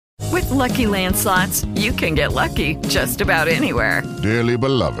Lucky Land Slots, you can get lucky just about anywhere. Dearly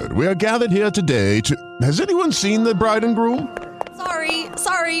beloved, we are gathered here today to... Has anyone seen the bride and groom?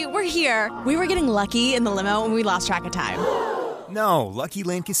 Sorry, we're here. We were getting lucky in the limo and we lost track of time. No, Lucky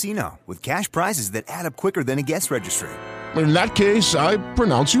Land Casino, with cash prizes that add up quicker than a guest registry. In that case, I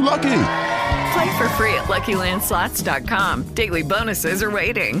pronounce you lucky. Play for free at LuckyLandSlots.com. Daily bonuses are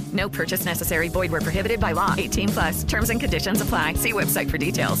waiting. No purchase necessary. Void where prohibited by law. 18+. Terms and conditions apply. See website for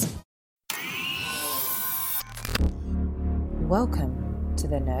details. Welcome to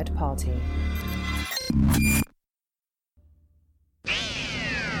the Nerd Party.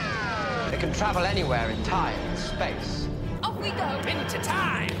 They can travel anywhere in time and space. Off we go into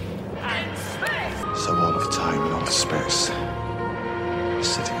time and space. So all of time and all of space is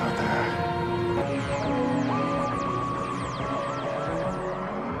sitting out there.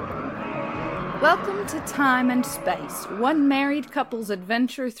 Welcome to Time and Space, one married couple's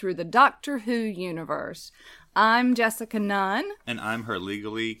adventure through the Doctor Who universe. I'm Jessica Nunn. And I'm her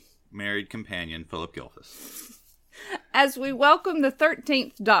legally married companion, Philip Gilfus. As we welcome the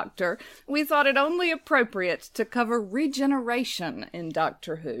 13th Doctor, we thought it only appropriate to cover regeneration in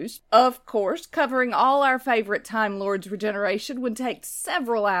Doctor Who. Of course, covering all our favorite Time Lords' regeneration would take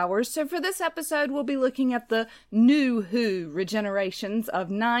several hours, so for this episode we'll be looking at the new Who regenerations of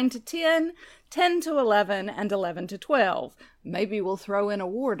 9 to 10, 10 to 11, and 11 to 12. Maybe we'll throw in a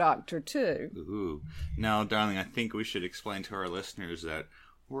War Doctor, too. Ooh. Now, darling, I think we should explain to our listeners that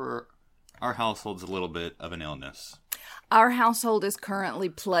our household's a little bit of an illness. Our household is currently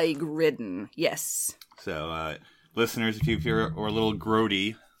plague-ridden, yes. So, listeners, if you're a little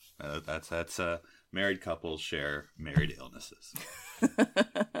grody, that's married couples share married illnesses.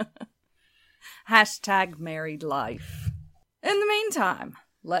 Hashtag married life. In the meantime,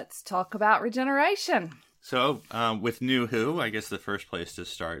 let's talk about regeneration. So, with New Who, I guess the first place to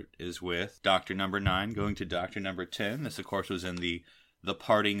start is with Doctor Number 9 going to Doctor Number 10. This, of course, was in the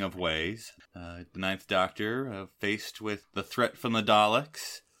Parting of Ways. The Ninth Doctor, faced with the threat from the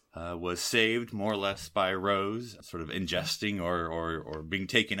Daleks, was saved more or less by Rose, sort of ingesting or being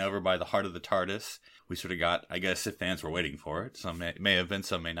taken over by the heart of the TARDIS. We sort of got, I guess if fans were waiting for it, some may have been,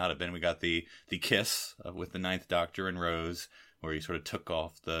 some may not have been, we got the kiss with the Ninth Doctor and Rose, where he sort of took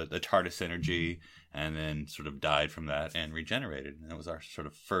off the TARDIS energy and then sort of died from that and regenerated. And it was our sort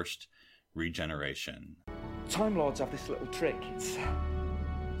of first regeneration. Time Lords have this little trick. It's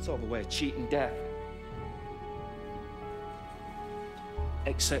sort of a way of cheating death.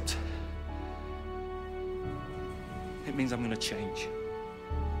 Except it means I'm going to change.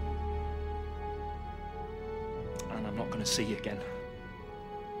 And I'm not going to see you again.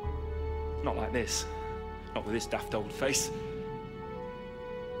 Not like this. Not with this daft old face.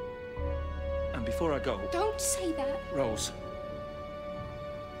 And before I go... Don't say that. Rose.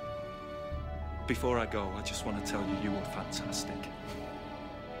 Before I go, I just want to tell you, you were fantastic.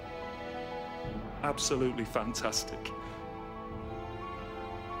 Absolutely fantastic.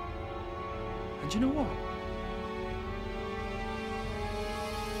 And you know what?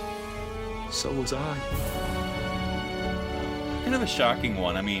 So was I. Kind of a shocking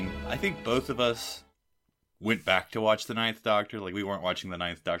one. I mean, I think both of us went back to watch the Ninth Doctor. Like, we weren't watching the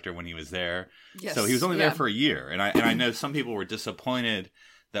Ninth Doctor when he was there. Yes, so he was only there for a year. And I know some people were disappointed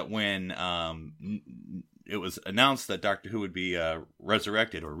that when it was announced that Doctor Who would be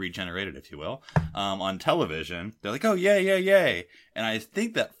resurrected, or regenerated, if you will, on television, they're like, oh, yay. And I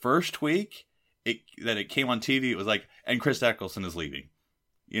think that first week that it came on TV, it was like, and Chris Eccleston is leaving.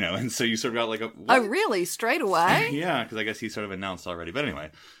 You know, and so you sort of got like a... What? Oh, really? Straight away? Yeah, because I guess he sort of announced already. But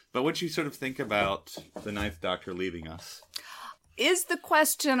anyway, but what do you sort of think about the Ninth Doctor leaving us? Is the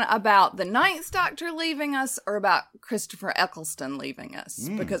question about the Ninth Doctor leaving us or about Christopher Eccleston leaving us?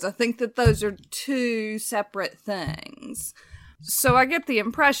 Because I think that those are two separate things. So I get the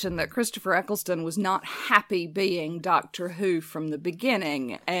impression that Christopher Eccleston was not happy being Doctor Who from the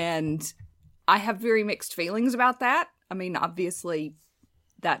beginning, and I have very mixed feelings about that. I mean, obviously,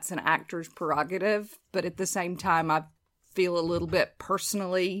 that's an actor's prerogative, but at the same time, I feel a little bit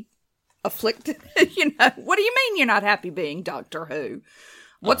personally afflicted. You know, what do you mean you're not happy being Doctor Who?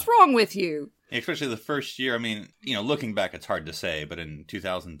 What's wrong with you? Especially the first year. I mean, you know, looking back, it's hard to say, but in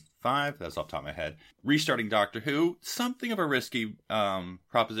 2005, that's off the top of my head, restarting Doctor Who, something of a risky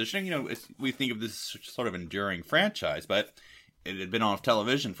proposition. You know, we think of this sort of enduring franchise, but it had been off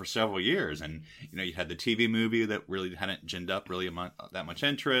television for several years. And, you know, you had the TV movie that really hadn't ginned up really that much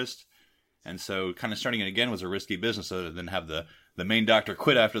interest. And so kind of starting it again was a risky business, other than have the main Doctor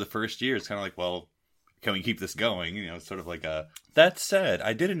quit after the first year. It's kind of like, well, can we keep this going? You know, it's sort of like a... That said,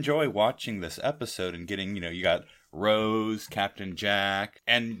 I did enjoy watching this episode and getting, you know, you got Rose, Captain Jack,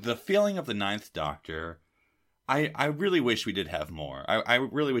 and the feeling of the Ninth Doctor. I really wish we did have more. I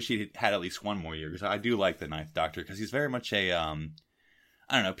really wish he had at least one more year, because I do like the Ninth Doctor, because he's very much a, I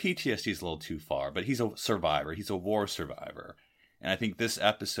don't know, PTSD is a little too far, but he's a survivor. He's a war survivor. And I think this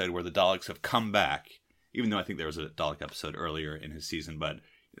episode where the Daleks have come back, even though I think there was a Dalek episode earlier in his season, but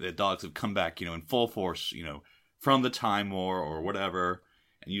the Daleks have come back, in full force, from the Time War or whatever,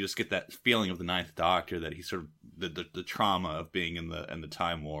 and you just get that feeling of the Ninth Doctor that he's sort of the trauma of being in the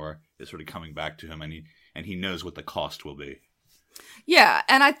Time War is sort of coming back to him, and he knows what the cost will be. Yeah,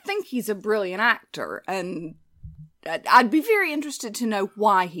 and I think he's a brilliant actor, and I'd be very interested to know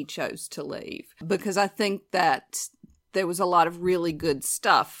why he chose to leave, because I think that there was a lot of really good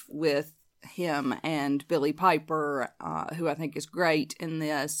stuff with him and Billy Piper, who I think is great in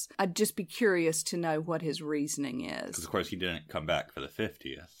this. I'd just be curious to know what his reasoning is. Because, of course, he didn't come back for the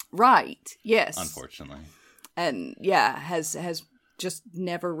 50th. Right, yes. Unfortunately. And, yeah, has just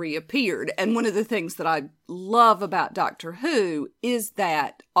never reappeared. And one of the things that I love about Doctor Who is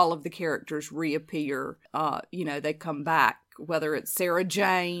that all of the characters reappear. They come back, whether it's Sarah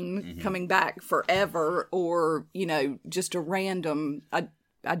Jane coming back forever or, just a random...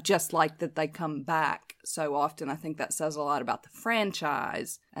 I just like that they come back so often. I think that says a lot about the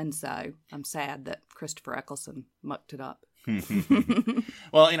franchise. And so I'm sad that Christopher Eccleston mucked it up.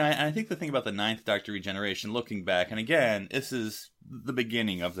 Well, I think the thing about the Ninth Doctor regeneration, looking back, and again, this is the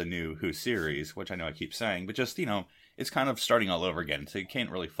beginning of the new Who series, which I know I keep saying, but just, it's kind of starting all over again. So you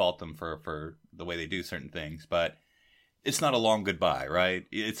can't really fault them for the way they do certain things. But it's not a long goodbye, right?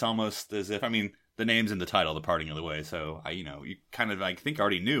 It's almost as if, the name's in the title, The Parting of the Way. So, you kind of, I think,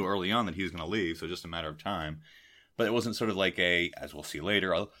 already knew early on that he was going to leave. So just a matter of time. But it wasn't sort of like as we'll see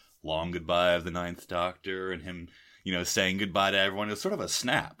later, a long goodbye of the Ninth Doctor and him, saying goodbye to everyone. It was sort of a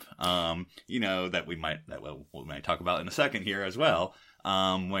snap, that we might talk about in a second here as well,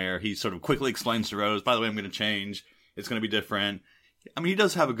 where he sort of quickly explains to Rose, by the way, I'm going to change. It's going to be different. He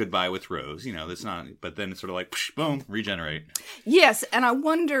does have a goodbye with Rose, that's not, but then it's sort of like, psh, boom, regenerate. Yes, and I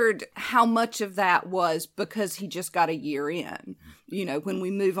wondered how much of that was because he just got a year in. When we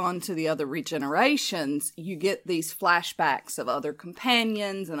move on to the other regenerations, you get these flashbacks of other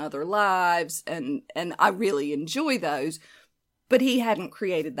companions and other lives, and I really enjoy those, but he hadn't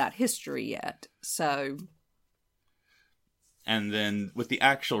created that history yet, so... And then with the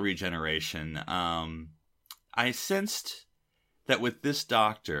actual regeneration, I sensed... that with this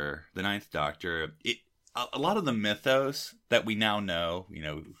Doctor, the Ninth Doctor, a lot of the mythos that we now know,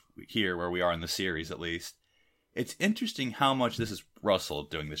 here where we are in the series at least, it's interesting how much, this is Russell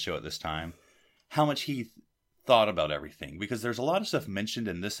doing the show at this time, how much he thought about everything. Because there's a lot of stuff mentioned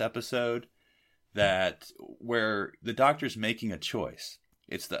in this episode where the Doctor's making a choice.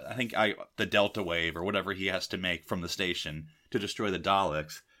 It's the Delta Wave or whatever he has to make from the station to destroy the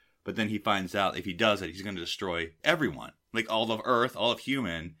Daleks. But then he finds out if he does it, he's going to destroy everyone. Like all of Earth, all of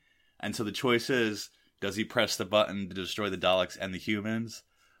human. And so the choice is, does he press the button to destroy the Daleks and the humans?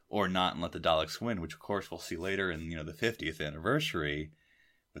 Or not and let the Daleks win? Which, of course, we'll see later in, the 50th anniversary.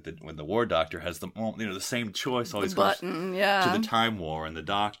 When the War Doctor has the same choice always goes to the Time War and the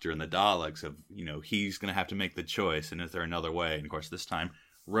Doctor and the Daleks of, he's going to have to make the choice. And is there another way? And, of course, this time,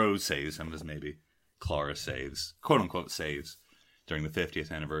 Rose saves him as maybe Clara saves, quote-unquote saves, during the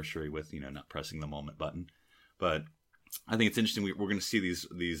 50th anniversary with, not pressing the moment button. But I think it's interesting. We're going to see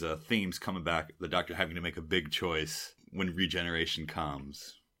these themes coming back. The Doctor having to make a big choice when regeneration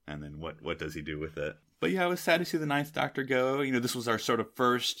comes. And then what does he do with it? But yeah, I was sad to see the Ninth Doctor go. This was our sort of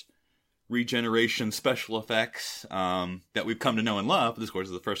first regeneration special effects that we've come to know and love. This, of course,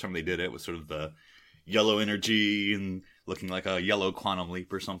 is the first time they did it with sort of the yellow energy and looking like a yellow quantum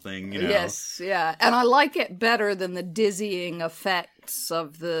leap or something, Yes, yeah. And I like it better than the dizzying effects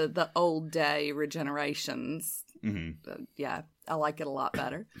of the old day regenerations. Mm-hmm. Yeah, I like it a lot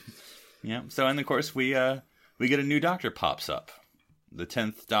better. Yeah, so, and of course, we get a new Doctor pops up. The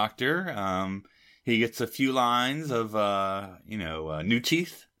 10th Doctor, he gets a few lines of, new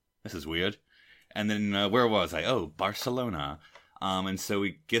teeth. This is weird. And then, where was I? Oh, Barcelona. And so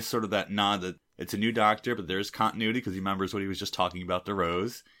we get sort of that nod that it's a new Doctor, but there's continuity because he remembers what he was just talking about, the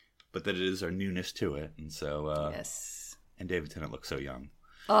Rose, but that it is our newness to it. And so, yes. And David Tennant looks so young.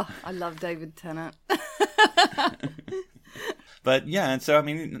 Oh, I love David Tennant. But yeah, and so,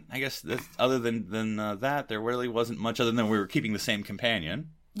 I guess other than that, there really wasn't much other than we were keeping the same companion.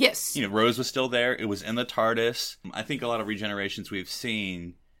 Yes. Rose was still there. It was in the TARDIS. I think a lot of regenerations we've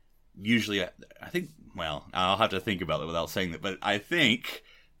seen, usually, I think, well, I'll have to think about it without saying that, but I think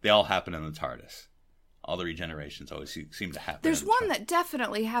they all happen in the TARDIS. all the regenerations always seem to happen. There's one that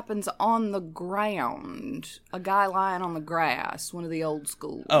definitely happens on the ground. A guy lying on the grass, one of the old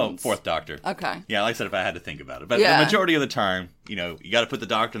school ones. Oh, Fourth Doctor. Okay. Yeah, like I said, if I had to think about it. But the majority of the time, you got to put the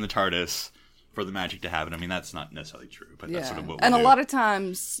Doctor in the TARDIS for the magic to happen. I mean, that's not necessarily true, but that's sort of what we do. And a lot of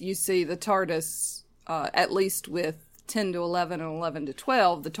times you see the TARDIS, at least with 10 to 11 and 11 to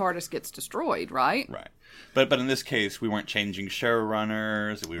 12, the TARDIS gets destroyed, right? Right. But in this case, we weren't changing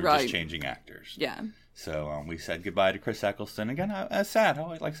showrunners. We were just changing actors. Yeah. So we said goodbye to Chris Eccleston. Again, I was sad.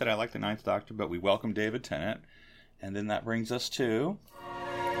 Like I said, I like the Ninth Doctor, but we welcomed David Tennant. And then that brings us to...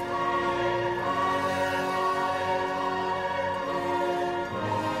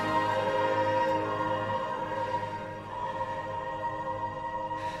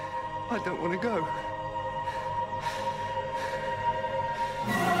 I don't want to go.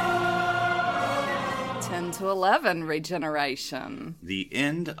 To 11 regeneration. The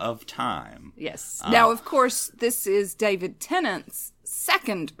End of Time. Yes. Now, of course, this is David Tennant's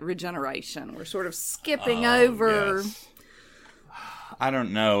second regeneration. We're sort of skipping over. Yes. I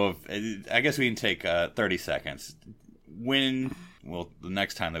don't know. I guess we can take 30 seconds. The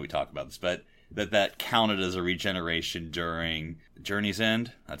next time that we talk about this, but that counted as a regeneration during Journey's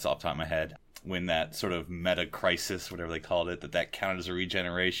End. That's off the top of my head. When that sort of meta crisis, whatever they called it, that counted as a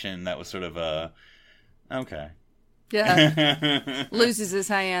regeneration. That was sort of a... Okay. Yeah. Loses his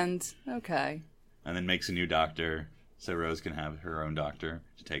hand. Okay. And then makes a new doctor so Rose can have her own doctor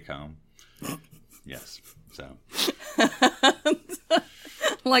to take home. Yes. So.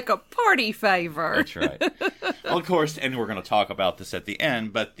 Like a party favor. That's right. Well, of course, and we're going to talk about this at the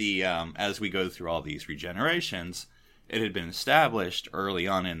end, but as we go through all these regenerations, it had been established early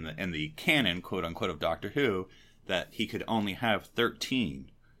on in the canon, quote unquote, of Doctor Who, that he could only have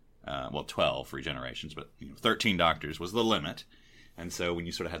 13 12 regenerations, but 13 doctors was the limit. And so when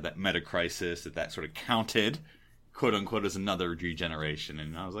you sort of had that meta crisis, that sort of counted, quote unquote, as another regeneration.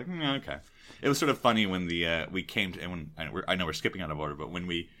 And I was like, okay. It was sort of funny when we came to, and I know we're skipping out of order, but when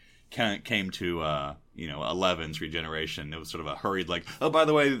we came to 11's regeneration, it was sort of a hurried, like, oh, by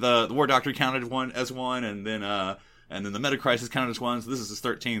the way, the War Doctor counted one as one, and then the meta crisis counted as one, so this is his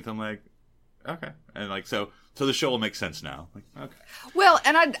 13th. I'm like, okay. And like, so the show will make sense now. Like, okay. Well,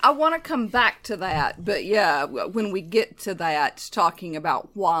 and I want to come back to that, but yeah, when we get to that, talking about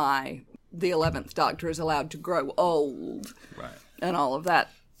why the 11th Doctor is allowed to grow old, right, and all of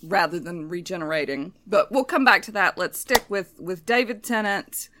that, rather than regenerating. But we'll come back to that. Let's stick with David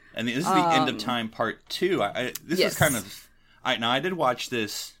Tennant. And this is the End of Time Part 2. This is kind of... I did watch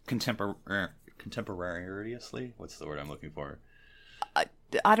this contemporaneously. What's the word I'm looking for?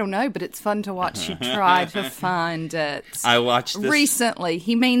 I don't know, but it's fun to watch you try to find it. I watched this... Recently.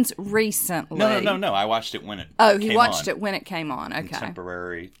 He means recently. No. I watched it when it he watched it when it came on. Okay.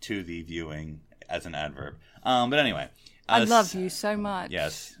 Contemporary to the viewing as an adverb. But anyway. I love you so much.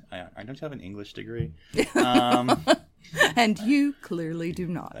 Yes. I don't have an English degree. And you clearly do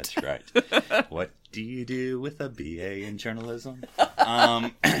not. That's right. What do you do with a BA in journalism?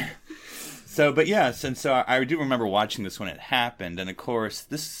 So I do remember watching this when it happened, and of course,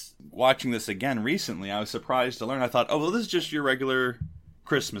 watching this again recently, I was surprised to learn. I thought, oh, well, this is just your regular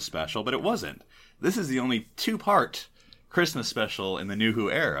Christmas special, but it wasn't. This is the only 2-part Christmas special in the New Who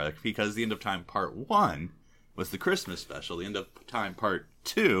era, because the End of Time Part 1 was the Christmas special. The End of Time Part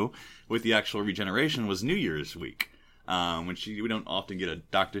 2, with the actual regeneration, was New Year's week, which we don't often get a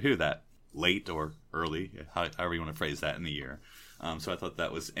Doctor Who that late or early, however you want to phrase that, in the year. So I thought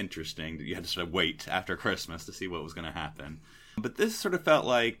that was interesting, that you had to sort of wait after Christmas to see what was going to happen. But this sort of felt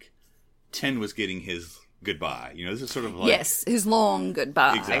like 10 was getting his goodbye. This is sort of like... Yes, his long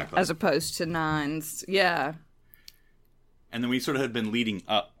goodbye, exactly, as opposed to 9's. Yeah. And then we sort of had been leading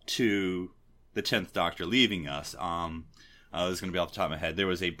up to the 10th Doctor leaving us. This is going to be off the top of my head. There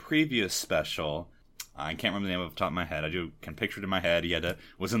was a previous special... I can't remember the name off the top of my head. I can picture it in my head. He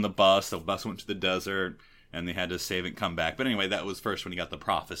was in the bus went to the desert, and they had to save it and come back. But anyway, that was first when he got the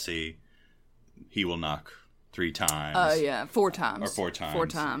prophecy. He will knock 3 times. Oh, yeah. 4 times. Or 4 times. 4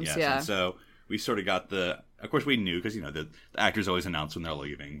 times, yes. yeah. And so we sort of got of course we knew, because, the actors always announce when they're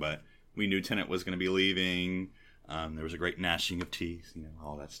leaving, but we knew Tennant was going to be leaving. There was a great gnashing of teeth,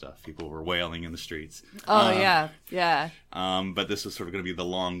 all that stuff. People were wailing in the streets. Oh, yeah. But this was sort of going to be the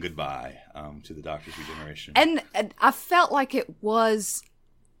long goodbye to the Doctor's regeneration. And I felt like it was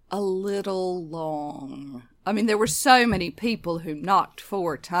a little long. I mean, there were so many people who knocked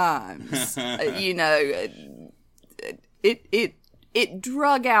 4 times. It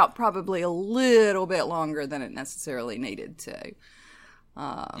drug out probably a little bit longer than it necessarily needed to.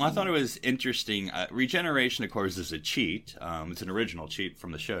 I thought it was interesting. Regeneration, of course, is a cheat. It's an original cheat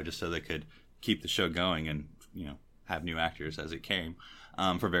from the show, just so they could keep the show going and, have new actors as it came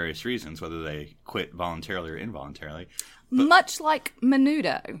for various reasons, whether they quit voluntarily or involuntarily. But much like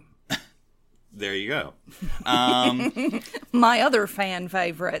Menudo. There you go. My other fan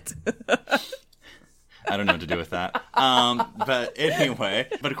favorite. I don't know what to do with that. But anyway,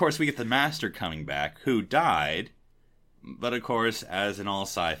 of course we get the Master coming back, who died. But of course, as in all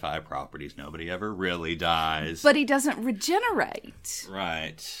sci-fi properties, nobody ever really dies. But he doesn't regenerate.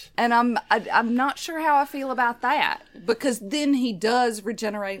 Right. And I'm not sure how I feel about that, because then he does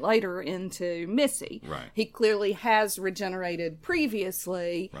regenerate later into Missy. Right. He clearly has regenerated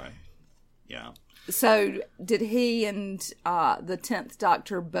previously. Right. Yeah. So did he and the 10th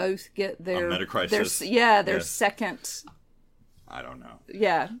Doctor both get their Metacrisis? Their second. I don't know.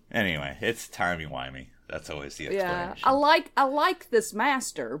 Yeah. Anyway, it's timey-wimey. That's always the explanation. Yeah, I like this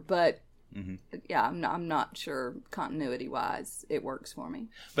Master, but I'm not sure continuity-wise it works for me.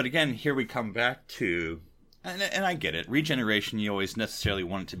 But again, here we come back to, and I get it, regeneration, you always necessarily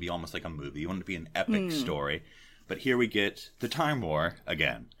want it to be almost like a movie. You want it to be an epic story. But here we get the Time War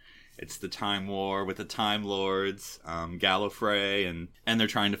again. It's the Time War with the Time Lords, Gallifrey, and they're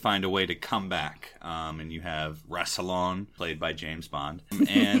trying to find a way to come back. And you have Rassilon, played by James Bond. But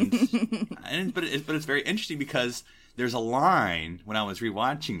it's very interesting because there's a line when I was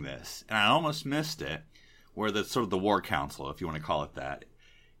rewatching this, and I almost missed it, where the sort of the War Council, if you want to call it that,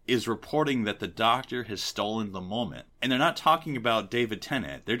 is reporting that the Doctor has stolen the moment. And they're not talking about David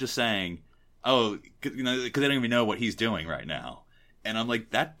Tennant. They're just saying, because they don't even know what he's doing right now. And I'm like,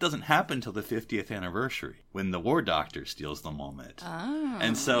 that doesn't happen until the 50th anniversary, when the War Doctor steals the moment. Oh.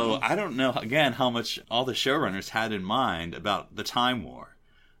 And so I don't know, again, how much all the showrunners had in mind about the Time War.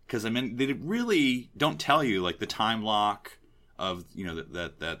 Because, I mean, they really don't tell you, like, the time lock of,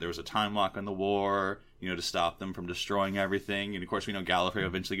 that there was a time lock on the war, to stop them from destroying everything. And, of course, we know Gallifrey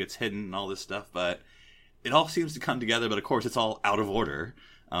eventually gets hidden and all this stuff. But it all seems to come together. But, of course, it's all out of order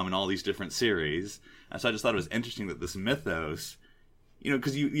in all these different series. And so I just thought it was interesting that this mythos...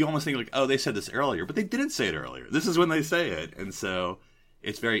 because you almost think like, oh, they said this earlier, but they didn't say it earlier. This is when they say it. And so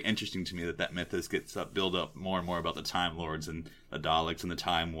it's very interesting to me that mythos gets build up more and more about the Time Lords and the Daleks and the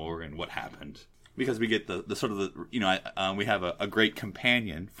Time War and what happened. Because we get the sort of we have a great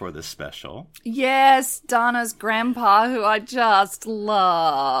companion for this special. Yes, Donna's grandpa, who I just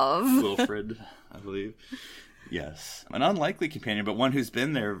love. Wilfred, I believe. Yes. An unlikely companion, but one who's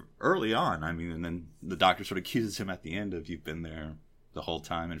been there early on. I mean, and then the Doctor sort of accuses him at the end of, you've been there the whole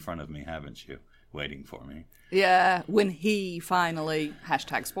time in front of me, haven't you? Waiting for me. Yeah, when he finally,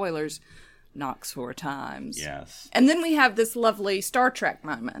 #spoilers, knocks 4 times. Yes. And then we have this lovely Star Trek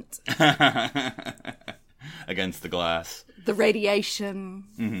moment. Against the glass. The radiation.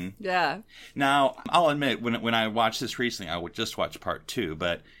 Mm-hmm. Yeah. Now, I'll admit, when I watched this recently, I would just watch part 2,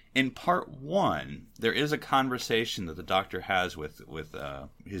 but in part 1, there is a conversation that the Doctor has with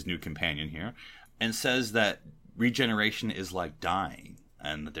his new companion here, and says that regeneration is like dying,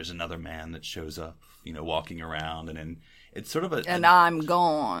 and that there's another man that shows up, walking around, and it's sort of and I'm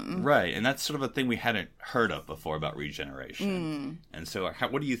gone. Right, and that's sort of a thing we hadn't heard of before about regeneration. And so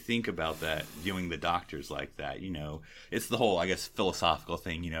what do you think about that, viewing the Doctors like that? It's the whole, I guess, philosophical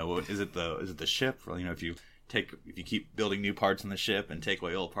thing, is it the ship? If you keep building new parts on the ship and take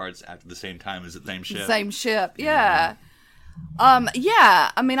away old parts after the same time, is it the same ship? Same ship, yeah.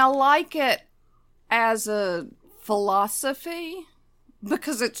 Yeah, I mean, I like it as a philosophy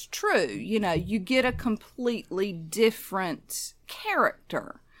because it's true. You get a completely different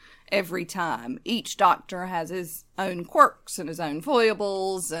character every time. Each Doctor has his own quirks and his own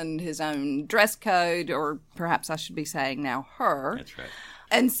foibles and his own dress code, or perhaps I should be saying now her. That's right.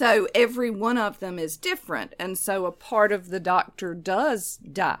 And so every one of them is different. And so a part of the Doctor does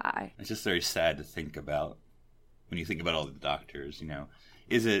die. It's just very sad to think about when you think about all the Doctors,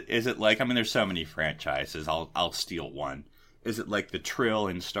 Is it like, I mean, there's so many franchises. I'll steal one. Is it like the Trill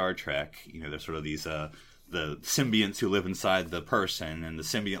in Star Trek? There's sort of these the symbionts who live inside the person, and the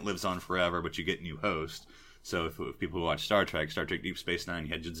symbiont lives on forever, but you get new hosts. So if people who watch Star Trek Deep Space Nine,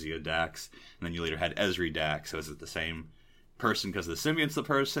 you had Jadzia Dax, and then you later had Ezri Dax. So is it the same person because the symbiont's the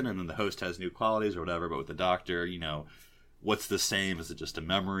person, and then the host has new qualities or whatever? But with the Doctor, what's the same? Is it just a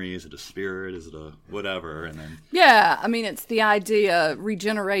memory? Is it a spirit? Is it a whatever? And then I mean, it's the idea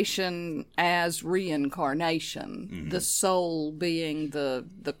regeneration as reincarnation, the soul being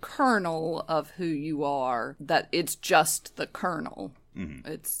the kernel of who you are. That it's just the kernel.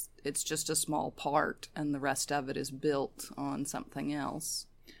 It's just a small part, and the rest of it is built on something else.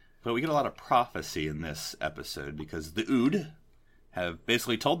 But we get a lot of prophecy in this episode because the Ood have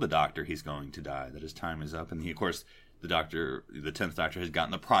basically told the Doctor he's going to die, that his time is up, and he, of course, the 10th Doctor has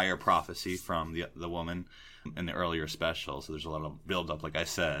gotten the prior prophecy from the woman in the earlier special. So there's a lot of build-up, like I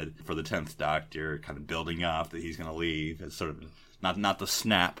said, for the 10th Doctor, kind of building up that he's going to leave. It's sort of not the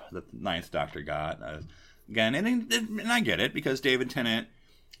snap that the 9th Doctor got. Again, and I get it, because David Tennant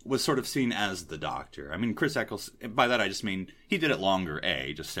was sort of seen as the Doctor. I mean, Chris Eccleston, by that I just mean he did it longer,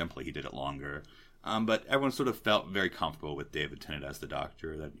 just simply he did it longer. But everyone sort of felt very comfortable with David Tennant as the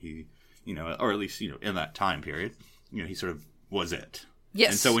Doctor, that he, or at least, in that time period, he sort of was it.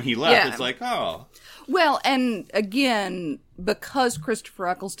 Yes. And so when he left, it's like, oh. Well, and again, because Christopher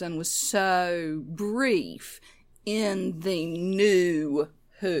Eccleston was so brief in the new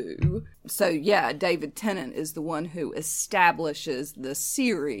Who, so yeah, David Tennant is the one who establishes the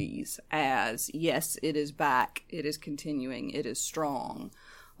series as, yes, it is back, it is continuing, it is strong.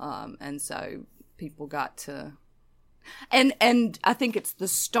 And so people got to... And I think it's the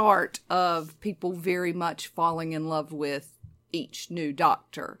start of people very much falling in love with each new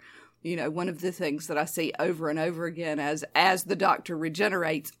Doctor. One of the things that I see over and over again as the Doctor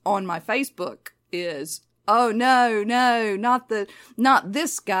regenerates on my Facebook is, oh no, not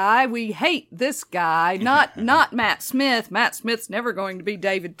this guy. We hate this guy. Not Matt Smith. Matt Smith's never going to be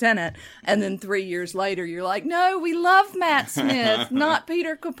David Tennant. And then 3 years later, you're like, no, we love Matt Smith, not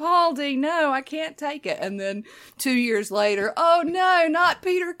Peter Capaldi. No, I can't take it. And then 2 years later, oh no, not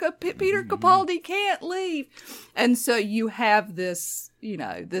Peter Capaldi can't leave. And so you have this,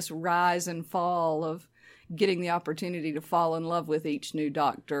 this rise and fall of getting the opportunity to fall in love with each new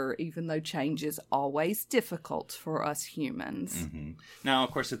Doctor, even though change is always difficult for us humans. Mm-hmm. Now,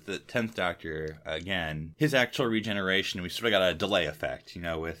 of course, with the 10th Doctor, again, his actual regeneration, we sort of got a delay effect.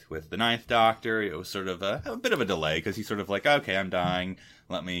 With the 9th Doctor, it was sort of a bit of a delay, because he's sort of like, okay, I'm dying.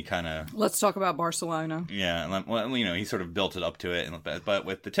 Let me kind of... Let's talk about Barcelona. Yeah, he sort of built it up to it. But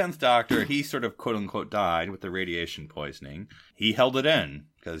with the 10th Doctor, he sort of, quote-unquote, died with the radiation poisoning. He held it in,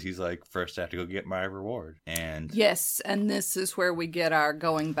 because he's like, first I have to go get my reward. And yes, and this is where we get our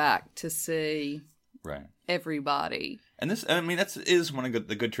going back to see everybody. And this, that is one of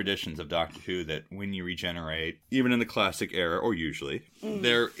the good traditions of Doctor Who, that when you regenerate, even in the classic era, or usually,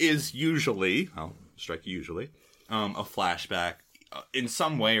 there is usually, I'll strike usually, a flashback in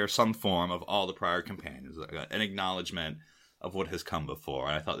some way or some form of all the prior companions, an acknowledgement of what has come before.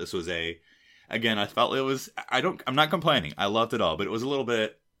 And I thought this was I'm not complaining. I loved it all, but it was a little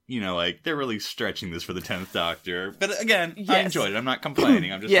bit, they're really stretching this for the 10th Doctor. But again, yes. I enjoyed it. I'm not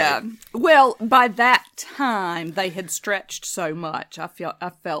complaining. I'm just Well, by that time, they had stretched so much. I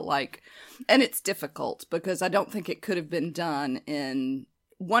felt like, and it's difficult because I don't think it could have been done in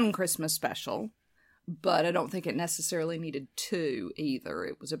one Christmas special, but I don't think it necessarily needed two either.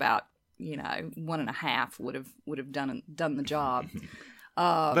 It was about, 1.5 would have done the job.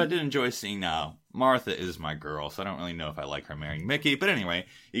 But I did enjoy seeing Martha is my girl, so I don't really know if I like her marrying Mickey. But anyway,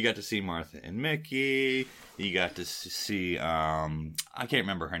 you got to see Martha and Mickey. You got to see, I can't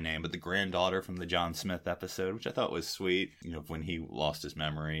remember her name, but the granddaughter from the John Smith episode, which I thought was sweet. When he lost his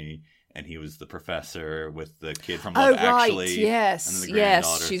memory and he was the professor with the kid from Love Actually. Yes,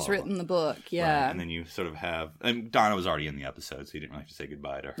 yes, she's written the book, yeah. Right. And then you sort of have, and Donna was already in the episode, so you didn't really have to say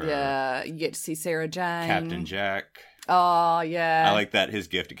goodbye to her. Yeah, you get to see Sarah Jane. Captain Jack. Oh, yeah. I like that his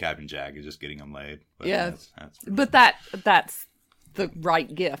gift to Captain Jack is just getting him laid. But yeah, but that's the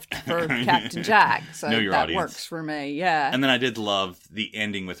right gift for Captain Jack, so that audience. Works for me, yeah. And then I did love the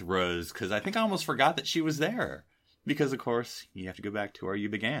ending with Rose, because I think I almost forgot that she was there. Because, of course, you have to go back to where you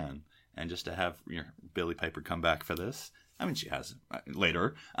began. And just to have Billie Piper come back for this. I mean, she has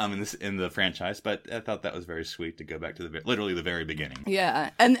later in the franchise, but I thought that was very sweet to go back to literally the very beginning. Yeah,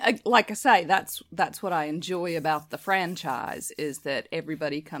 and like I say, that's what I enjoy about the franchise, is that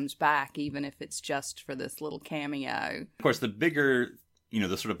everybody comes back, even if it's just for this little cameo. Of course, the bigger,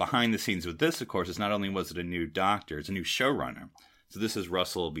 the sort of behind the scenes with this, of course, is not only was it a new Doctor, it's a new showrunner. So this is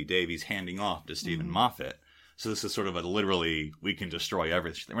Russell B. Davies handing off to Stephen Moffat. So this is sort of literally, we can destroy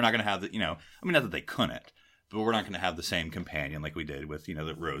everything. We're not going to have not that they couldn't, but we're not going to have the same companion like we did with,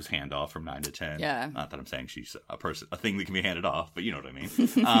 the Rose handoff from 9 to 10. Yeah. Not that I'm saying she's a thing that can be handed off, but you know what I mean.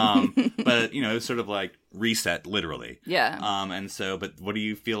 But, it's sort of like reset, literally. Yeah. But what do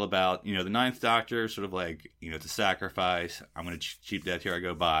you feel about, the 9th Doctor, sort of like, it's a sacrifice. I'm going to cheap death, here I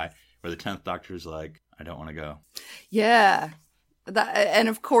go, bye. Where the 10th Doctor is like, I don't want to go. Yeah. And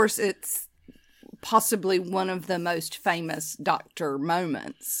of course, it's possibly one of the most famous Doctor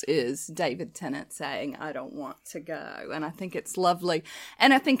moments is David Tennant saying, I don't want to go. And I think it's lovely.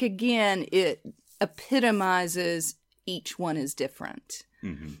 And I think, again, it epitomizes each one is different.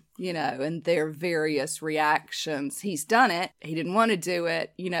 you know, and their various reactions. He's done it. He didn't want to do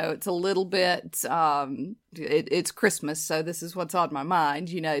it. You know, it's a little bit, it's Christmas, so this is what's on my mind.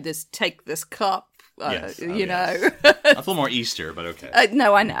 You know, take this cup. Yes. You know, That's a little more Easter, but okay.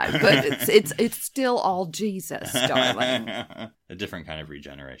 No, I know, but it's still all Jesus, darling. A different kind of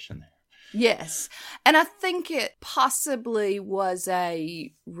regeneration there. Yes. And I think it possibly was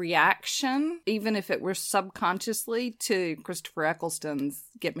a reaction, even if it were subconsciously, to Christopher Eccleston's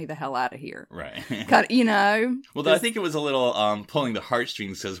 "Get me the hell out of here." Right. You know? Well, I think it was a little pulling the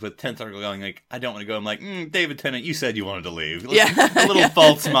heartstrings, because with 10th Doctor going, like, I don't want to go. I'm like, David Tennant, you said you wanted to leave. A little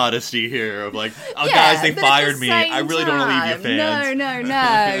false modesty here of like, guys, they fired me. I really don't want to leave you fans.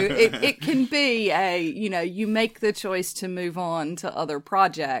 No. It can be you make the choice to move on to other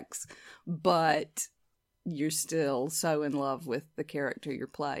projects, but you're still so in love with the character you're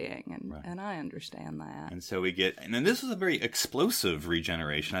playing, and I understand that. And so we get, and then this was a very explosive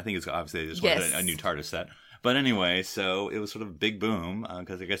regeneration. I think it's obviously they just wanted a new TARDIS set. But anyway, so it was sort of a big boom,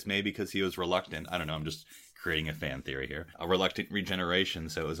 because I guess maybe because he was reluctant. I don't know, I'm just creating a fan theory here. A reluctant regeneration,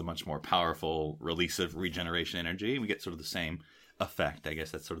 so it was a much more powerful release of regeneration energy. We get sort of the same effect. I guess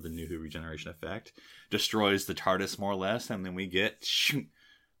that's sort of the New Who regeneration effect. Destroys the TARDIS more or less, and then we get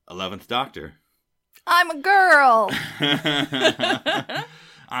 11th Doctor. I'm a girl.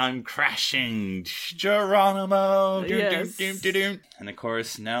 I'm crashing, Geronimo. Yes. And of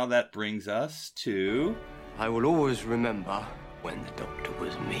course, now that brings us to... I will always remember when the Doctor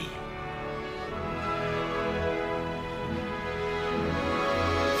was me.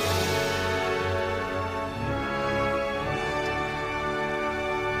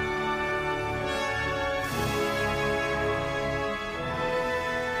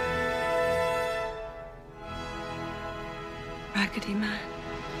 Raggedy Man.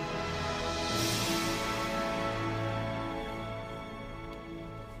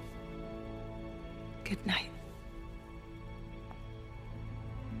 Good night.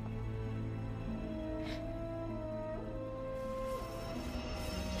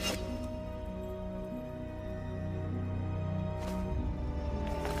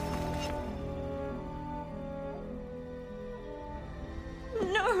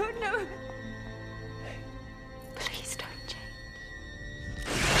 No. Please don't change.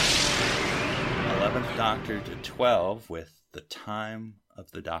 11th Doctor to 12 with The Time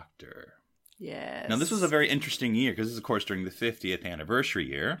of the Doctor. Yes. Now, this was a very interesting year, because this is, of course, during the 50th anniversary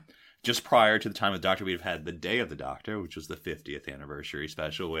year. Just prior to The Time of the Doctor, we'd have had The Day of the Doctor, which was the 50th anniversary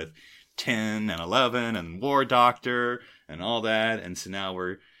special with 10 and 11 and War Doctor and all that. And so now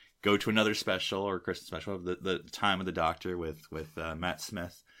we're go to another special, or Christmas special, of the Time of the Doctor with Matt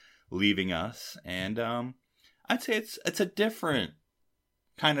Smith leaving us. And I'd say it's a different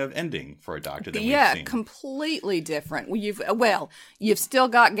kind of ending for a Doctor than we've seen. Yeah, completely different. You've still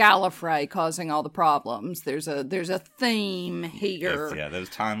got Gallifrey causing all the problems. There's a theme here. Yes, those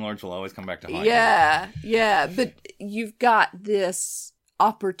Time Lords will always come back to haunt you. Yeah, but you've got this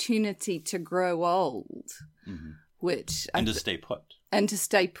opportunity to grow old, which to stay put. And to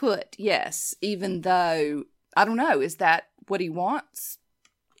stay put, yes. Even though, I don't know, is that what he wants?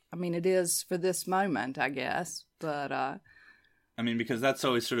 I mean, it is for this moment, I guess. But, I mean, because that's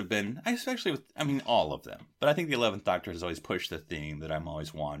always sort of been, especially with, all of them. But I think the 11th Doctor has always pushed the theme that I'm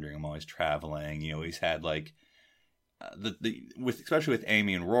always wandering, I'm always traveling. You know, he's had, like, especially with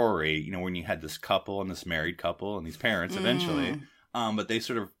Amy and Rory, you know, when you had this couple and this married couple and these parents eventually, but they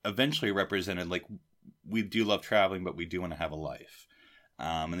sort of eventually represented, like, we do love traveling, but we do want to have a life.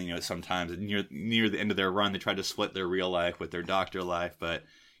 And then, you know, sometimes near the end of their run, they try to split their real life with their Doctor life, but,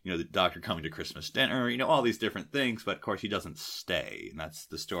 you know, the Doctor coming to Christmas dinner, you know, all these different things, but of course he doesn't stay, and that's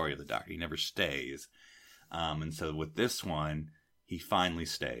the story of the Doctor. He never stays. And so with this one, he finally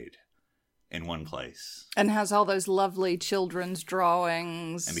stayed in one place. And has all those lovely children's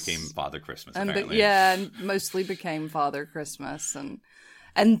drawings. And became Father Christmas, apparently. And mostly became Father Christmas,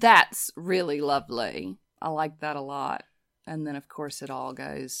 and that's really lovely. I like that a lot. And then, of course, it all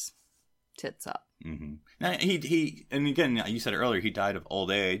goes tits up. Mm-hmm. Now, he, and again, you said earlier, he died of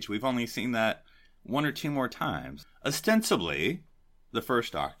old age. We've only seen that one or two more times. Ostensibly, the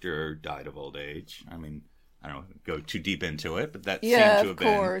first Doctor died of old age. I mean, I don't go too deep into it, but that seemed to have been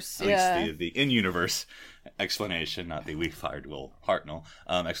at least the in-universe explanation, not the we fired Will Hartnell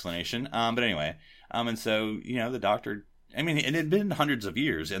explanation. But anyway, and so, you know, the Doctor, I mean, it had been hundreds of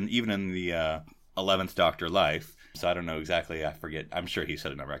years, and even in the 11th Doctor life. So I don't know exactly, I forget. I'm sure he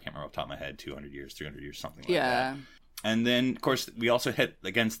said a number, I can't remember off the top of my head, 200 years, 300 years, something like that. And then, of course, we also hit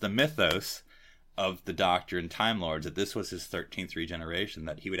against the mythos of the Doctor and Time Lords, that this was his 13th regeneration,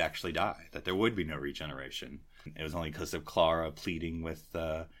 that he would actually die, that there would be no regeneration. It was only because of Clara pleading with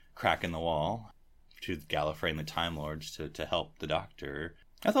Crack in the Wall to Gallifrey and the Time Lords to help the Doctor.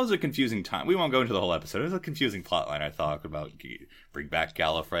 I thought it was a confusing time. We won't go into the whole episode. It was a confusing plotline, I thought, about bring back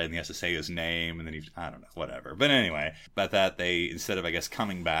Gallifrey and he has to say his name and then I don't know, whatever. But anyway, about that, they, instead of, I guess,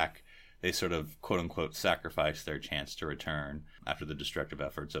 coming back, they sort of, quote-unquote, sacrificed their chance to return after the destructive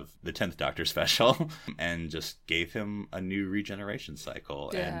efforts of the 10th Doctor special and just gave him a new regeneration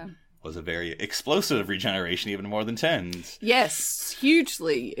cycle. Yeah. And was a very explosive regeneration, even more than 10's. Yes,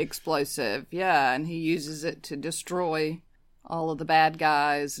 hugely explosive. Yeah, and he uses it to destroy all of the bad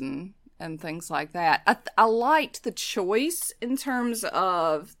guys and things like that. I liked the choice in terms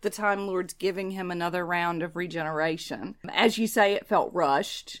of the Time Lords giving him another round of regeneration. As you say, it felt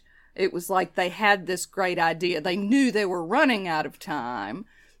rushed. It was like they had this great idea. They knew they were running out of time,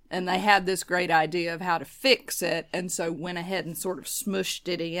 and they had this great idea of how to fix it, and so went ahead and sort of smushed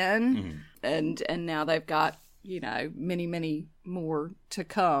it in. And now they've got, many, many more to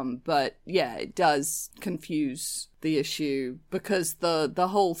come. But yeah, it does confuse the issue, because the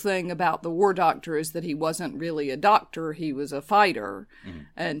whole thing about the War Doctor is that he wasn't really a doctor, he was a fighter.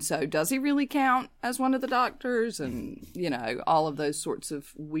 And so does he really count as one of the doctors? And, all of those sorts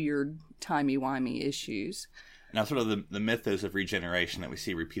of weird timey-wimey issues. Now, sort of the mythos of regeneration that we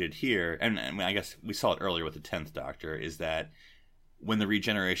see repeated here, and I guess we saw it earlier with the 10th Doctor, is that when the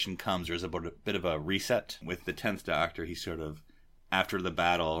regeneration comes, there's a bit of a reset. With the 10th Doctor, he sort of, after the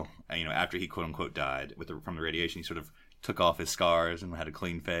battle, after he quote-unquote died from the radiation, he sort of took off his scars and had a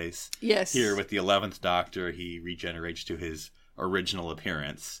clean face. Yes. Here with the 11th Doctor, he regenerates to his original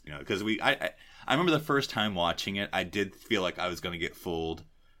appearance. Because I remember the first time watching it, I did feel like I was going to get fooled.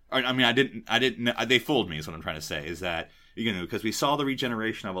 I didn't, they fooled me is what I'm trying to say, is that, because we saw the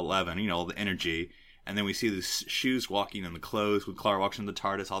regeneration of 11, the energy, and then we see the shoes walking in the clothes. When Clara walks into the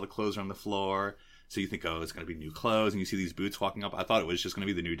TARDIS, all the clothes are on the floor. So you think, oh, it's going to be new clothes. And you see these boots walking up. I thought it was just going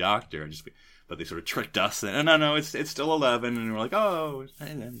to be the new Doctor. But they sort of tricked us. And no, it's still 11. And we're like, oh,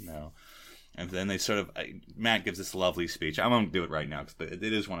 no. And then they sort of, Matt gives this lovely speech. I won't do it right now, but it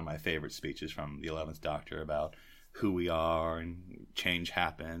is one of my favorite speeches from the 11th Doctor about who we are and change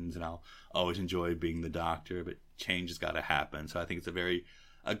happens. And I'll always enjoy being the Doctor, but change has got to happen. So I think it's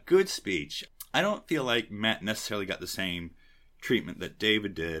a good speech. I don't feel like Matt necessarily got the same treatment that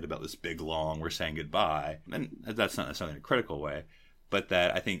David did about this big, long, we're saying goodbye. And that's not necessarily in a critical way, but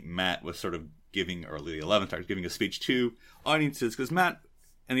that I think Matt was sort of giving, or the 11th Doctor, giving a speech to audiences, because Matt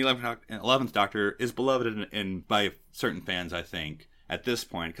and the 11th Doctor is beloved by certain fans, I think, at this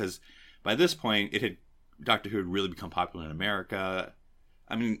point, because by this point, Doctor Who had really become popular in America.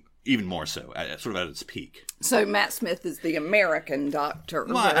 I mean, even more so, sort of at its peak. So Matt Smith is the American Doctor,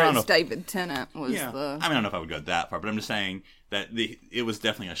 whereas David Tennant was the... I don't know if I would go that far, but I'm just saying that it was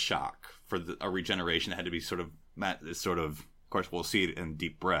definitely a shock for a regeneration that had to be sort of, course, we'll see it in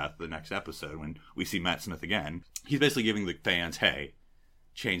Deep Breath, the next episode, when we see Matt Smith again. He's basically giving the fans, hey,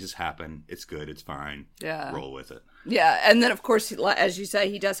 changes happen, it's good, it's fine, roll with it. Yeah, and then, of course, as you say,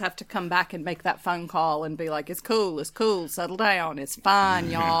 he does have to come back and make that phone call and be like, it's cool, settle down, it's fine,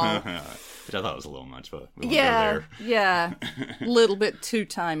 y'all. Which I thought was a little much, but we won't go there. Yeah, a little bit too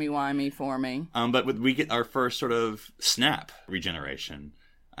timey-wimey for me. But we get our first sort of snap regeneration.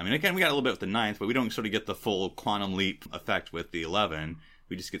 I mean, again, we got a little bit with the 9th, but we don't sort of get the full quantum leap effect with the 11.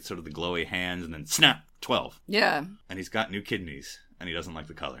 We just get sort of the glowy hands, and then snap, 12. Yeah. And he's got new kidneys, and he doesn't like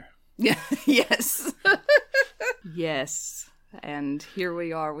the color. Yeah, yes. Yes, and here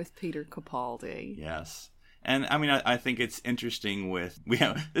we are with Peter Capaldi. Yes. And, I mean, I think it's interesting this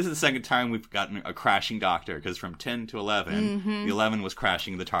is the second time we've gotten a crashing Doctor, because from 10 to 11, the 11 was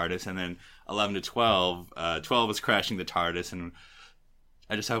crashing the TARDIS, and then 11 to 12, 12 was crashing the TARDIS, and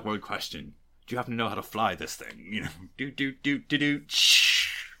I just have one question. Do you happen to know how to fly this thing? Do.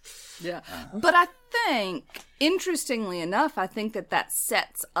 Yeah. But I think, interestingly enough, I think that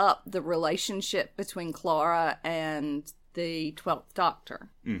sets up the relationship between Clara and the 12th Doctor.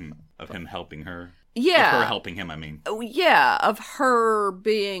 Mm-hmm. Of him helping her. Yeah. Of her helping him, I mean. Yeah, of her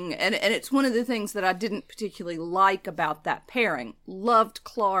being... And it's one of the things that I didn't particularly like about that pairing. Loved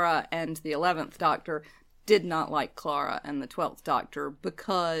Clara and the 11th Doctor. Did not like Clara and the 12th Doctor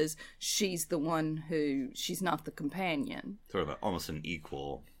because she's the one she's not the companion. Sort of almost an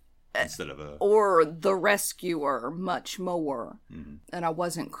equal... instead of or the rescuer much more. Mm-hmm. And I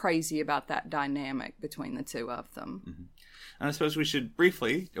wasn't crazy about that dynamic between the two of them. Mm-hmm. And I suppose we should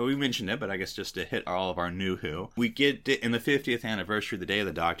briefly, we mentioned it, but I guess just to hit all of our new Who, we get in the 50th anniversary of the Day of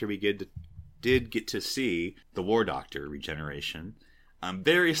the Doctor, we did get to see the War Doctor regeneration.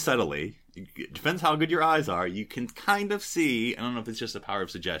 Very subtly, it depends how good your eyes are, you can kind of see, I don't know if it's just the power of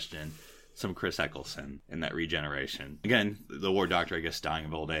suggestion, some Chris Eccleston in that regeneration. Again, the War Doctor, I guess, dying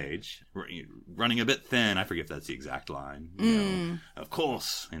of old age, running a bit thin. I forget if that's the exact line. You know, of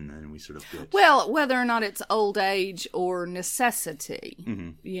course. And then we sort of get... Well, whether or not it's old age or necessity,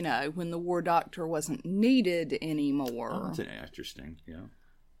 you know, when the War Doctor wasn't needed anymore. Oh, that's interesting,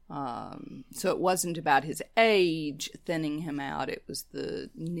 yeah. So it wasn't about his age thinning him out. It was the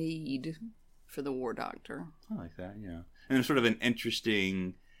need for the War Doctor. I like that, yeah. And it's sort of an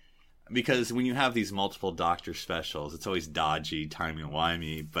interesting... Because when you have these multiple Doctor specials, it's always dodgy,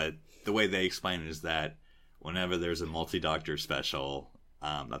 timey-wimey, but the way they explain it is that whenever there's a multi-Doctor special,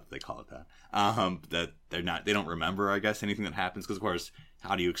 not that they call it that, that they don't remember, I guess, anything that happens, because of course,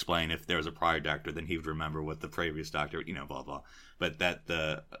 how do you explain if there was a prior Doctor, then he would remember what the previous Doctor, you know, blah, blah. But that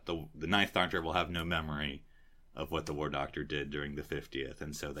the Ninth Doctor will have no memory of what the War Doctor did during the 50th,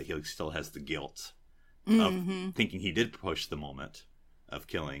 and so that he still has the guilt of thinking he did push the moment of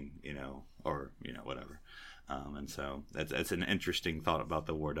killing, you know, or, you know, whatever. And so that's an interesting thought about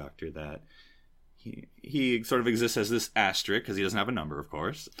the War Doctor, that he sort of exists as this asterisk, because he doesn't have a number, of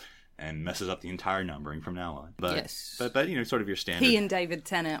course, and messes up the entire numbering from now on. But, yes. But you know, sort of your standard... He and David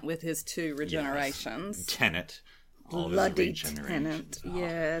Tennant with his 2 regenerations. Yes. Tennant. Bloody Tennant,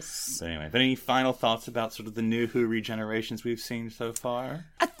 yes. But anyway, but any final thoughts about sort of the New Who regenerations we've seen so far?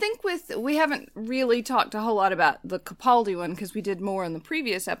 I think we haven't really talked a whole lot about the Capaldi one because we did more in the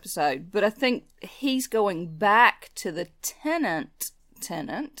previous episode, but I think he's going back to the Tennant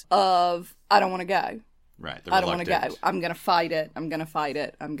of, I don't want to go. Right, I don't want to go. I'm going to fight it. I'm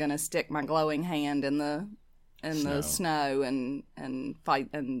going to stick my glowing hand in the snow and fight,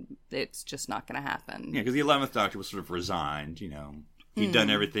 and it's just not going to happen. Yeah, because the 11th Doctor was sort of resigned, you know. He'd done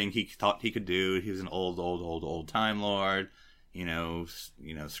everything he thought he could do. He was an old Time Lord. You know,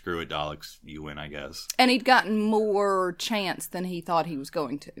 screw it, Daleks, you win, I guess. And he'd gotten more chance than he thought he was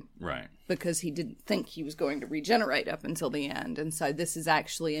going to. Right. Because he didn't think he was going to regenerate up until the end. And so this is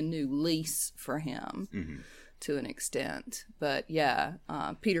actually a new lease for him. To an extent. But yeah,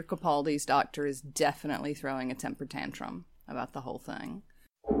 Peter Capaldi's Doctor is definitely throwing a temper tantrum about the whole thing.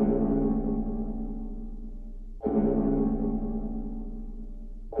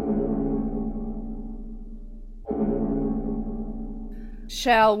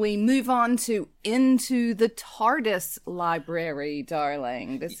 Shall we move on to Into the TARDIS library,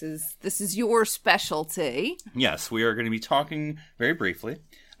 darling? This is your specialty. Yes, we are going to be talking very briefly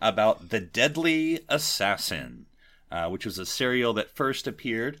about The Deadly Assassin, which was a serial that first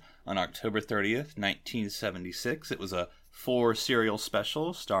appeared on October 30th, 1976. It was a 4-serial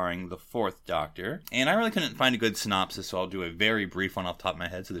special starring the 4th Doctor. And I really couldn't find a good synopsis, so I'll do a very brief one off the top of my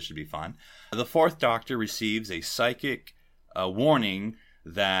head, so this should be fun. The 4th Doctor receives a psychic warning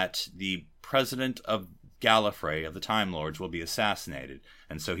that the president of Gallifrey, of the Time Lords, will be assassinated.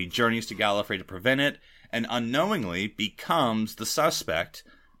 And so he journeys to Gallifrey to prevent it, and unknowingly becomes the suspect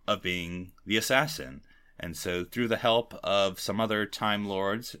of being the assassin. And so through the help of some other Time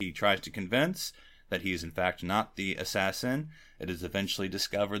Lords, he tries to convince that he is in fact not the assassin. It is eventually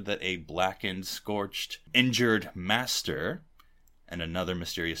discovered that a blackened, scorched, injured master and another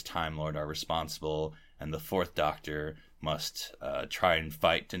mysterious Time Lord are responsible, and the 4th Doctor must try and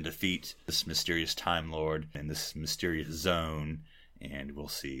fight and defeat this mysterious Time Lord in this mysterious zone, and we'll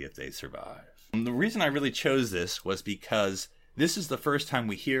see if they survive. And the reason I really chose this was because this is the first time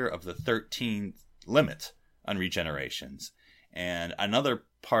we hear of the 13th limit on regenerations. And another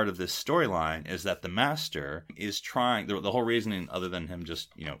part of this storyline is that the Master is trying, the whole reasoning other than him just,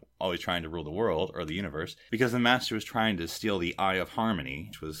 you know, always trying to rule the world or the universe, because the Master was trying to steal the Eye of Harmony,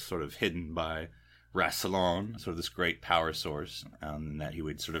 which was sort of hidden by Rassilon, sort of this great power source, and that he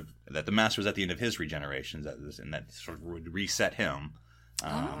would that the Master was at the end of his regenerations, and that sort of would reset him.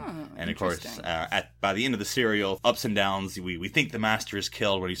 And of course, by the end of the serial, ups and downs, we think the Master is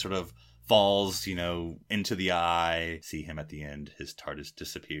killed when he sort of falls, you know, into the eye. See him at the end, his TARDIS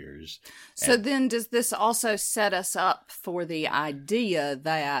disappears. So then does this also set us up for the idea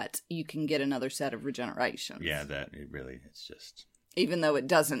that you can get another set of regenerations? Yeah, it's just... Even though it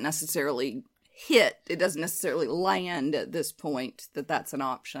doesn't necessarily it doesn't necessarily land at this point, that's an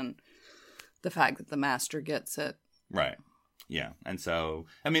option. The fact that the Master gets it. Right. Yeah. And so,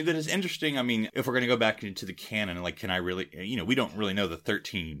 I mean, that is interesting. I mean, if we're going to go back into the canon, like, can I really, you know, we don't really know the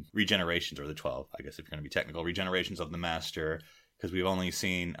 13 regenerations, or the 12, I guess, if you're going to be technical, regenerations of the Master, because we've only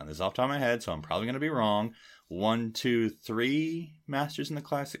seen, and this is off the top of my head, so I'm probably going to be wrong, 1, 2, 3 Masters in the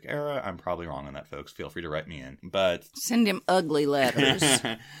Classic Era. I'm probably wrong on that, folks. Feel free to write me in. But send him ugly letters.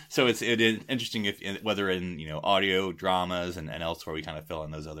 So it is interesting whether in, you know, audio dramas and elsewhere we kind of fill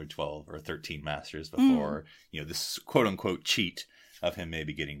in those other 12 or 13 Masters before, you know, this quote unquote cheat of him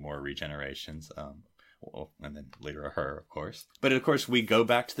maybe getting more regenerations. Well, and then later her, of course. But of course, we go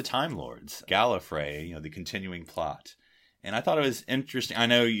back to the Time Lords, Gallifrey, the continuing plot. And I thought it was interesting. I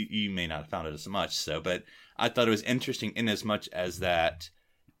know you may not have found it as much so, but I thought it was interesting in as much as that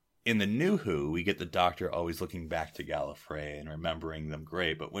in the New Who, we get the Doctor always looking back to Gallifrey and remembering them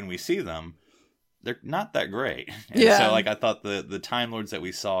great. But when we see them, they're not that great. And so, I thought the Time Lords that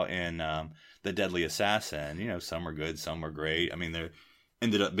we saw in The Deadly Assassin, some were good, some were great. I mean, they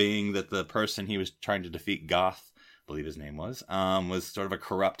ended up being that the person he was trying to defeat, Goth, I believe his name was sort of a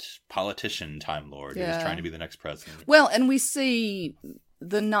corrupt politician Time Lord who was trying to be the next president. Well, and we see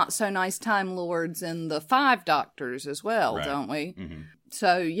the not so nice Time Lords in the 5 Doctors as well, don't we? Mm-hmm.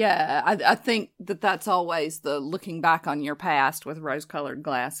 So, yeah, I think that's always the looking back on your past with rose-colored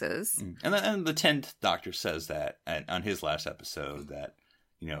glasses. And the 10th Doctor says that on his last episode that,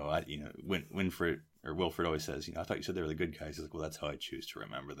 Winfred or Wilfred always says, I thought you said they were the good guys. He's like, well, that's how I choose to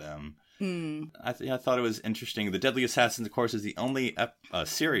remember them. I thought it was interesting. The Deadly Assassins, of course, is the only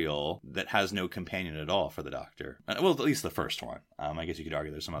serial that has no companion at all for the Doctor. Well, at least the first one. I guess you could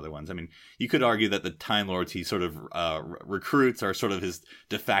argue there's some other ones. I mean, you could argue that the Time Lords he sort of recruits are sort of his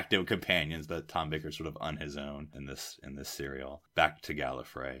de facto companions, but Tom Baker's sort of on his own in this serial. Back to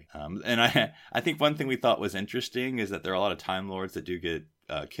Gallifrey. And I think one thing we thought was interesting is that there are a lot of Time Lords that do get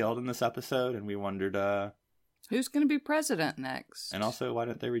killed in this episode, and we wondered who's going to be president next, and also why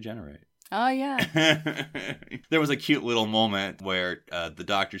didn't they regenerate? Oh yeah. There was a cute little moment where the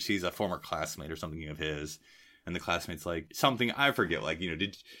Doctor sees a former classmate or something of his, and the classmate's like something I forget, like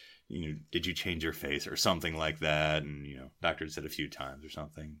did you change your face or something like that, and Doctor said a few times or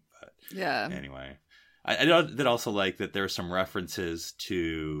something, but anyway, I did also like that there are some references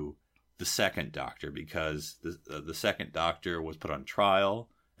to the second Doctor, because the second Doctor was put on trial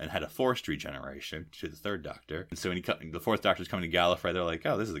and had a forced regeneration to the third Doctor. And so when the fourth Doctor's coming to Gallifrey, they're like,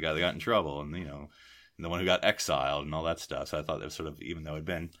 oh, this is the guy that got in trouble, and and the one who got exiled and all that stuff. So I thought that was sort of, even though it had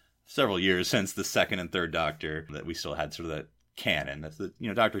been several years since the second and third Doctor, that we still had sort of that canon. That's the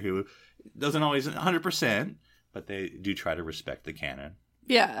Doctor Who doesn't always 100%, but they do try to respect the canon.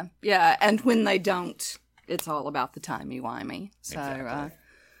 Yeah, and when they don't, it's all about the timey-wimey. So exactly.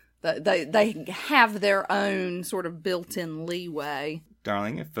 They have their own sort of built-in leeway.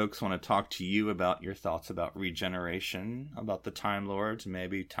 Darling, if folks want to talk to you about your thoughts about regeneration, about the Time Lords,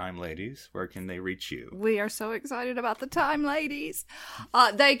 maybe Time Ladies, where can they reach you? We are so excited about the Time Ladies.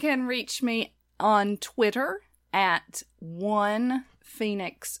 They can reach me on Twitter at One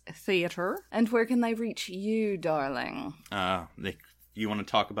Phoenix Theater. And where can they reach you, darling? You want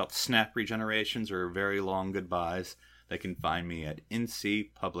to talk about snap regenerations or very long goodbyes? They can find me at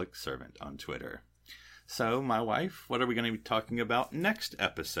NC Public Servant on Twitter. So, my wife, what are we going to be talking about next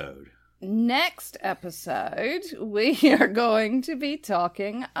episode? Next episode, we are going to be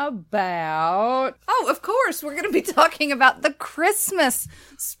talking about... Oh, of course, we're going to be talking about the Christmas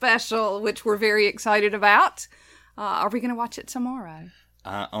special, which we're very excited about. Are we going to watch it tomorrow?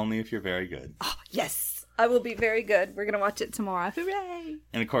 Only if you're very good. Oh, yes. I will be very good. We're going to watch it tomorrow. Hooray!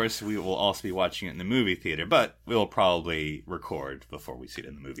 And of course, we will also be watching it in the movie theater, but we will probably record before we see it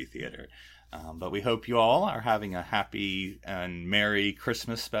in the movie theater. But we hope you all are having a happy and merry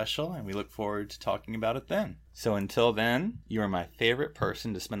Christmas special, and we look forward to talking about it then. So until then, you are my favorite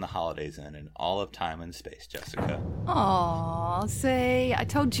person to spend the holidays in all of time and space, Jessica. Aw, see, I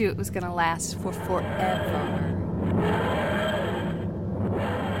told you it was going to last for forever.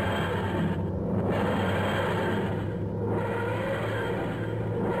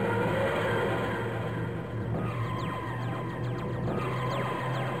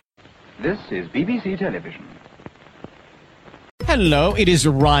 This is BBC Television. Hello, it is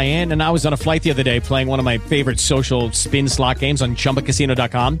Ryan, and I was on a flight the other day playing one of my favorite social spin slot games on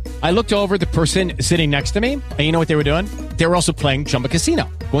ChumbaCasino.com. I looked over at the person sitting next to me, and you know what they were doing? They were also playing Chumba Casino.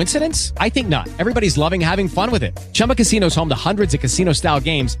 Coincidence? I think not. Everybody's loving having fun with it. Chumba Casino is home to hundreds of casino-style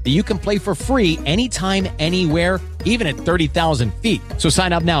games that you can play for free anytime, anywhere, even at 30,000 feet. So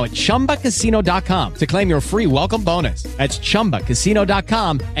sign up now at ChumbaCasino.com to claim your free welcome bonus. That's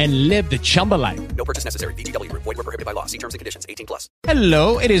ChumbaCasino.com and live the Chumba life. No purchase necessary. VGW. Void where prohibited by law. See terms and conditions. 18+.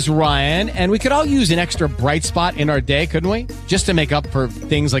 Hello, it is Ryan, and we could all use an extra bright spot in our day, couldn't we? Just to make up for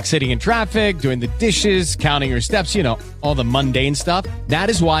things like sitting in traffic, doing the dishes, counting your steps, all the mundane stuff. That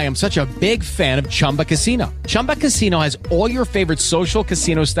is why I'm such a big fan of Chumba Casino. Chumba Casino has all your favorite social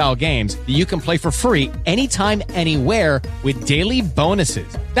casino-style games that you can play for free anytime, anywhere with daily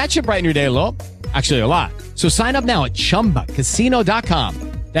bonuses. That should brighten your day a little. Actually, a lot. So sign up now at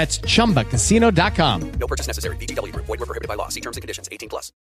ChumbaCasino.com. That's ChumbaCasino.com. No purchase necessary. VGW. Void where prohibited by law. See terms and conditions. 18+.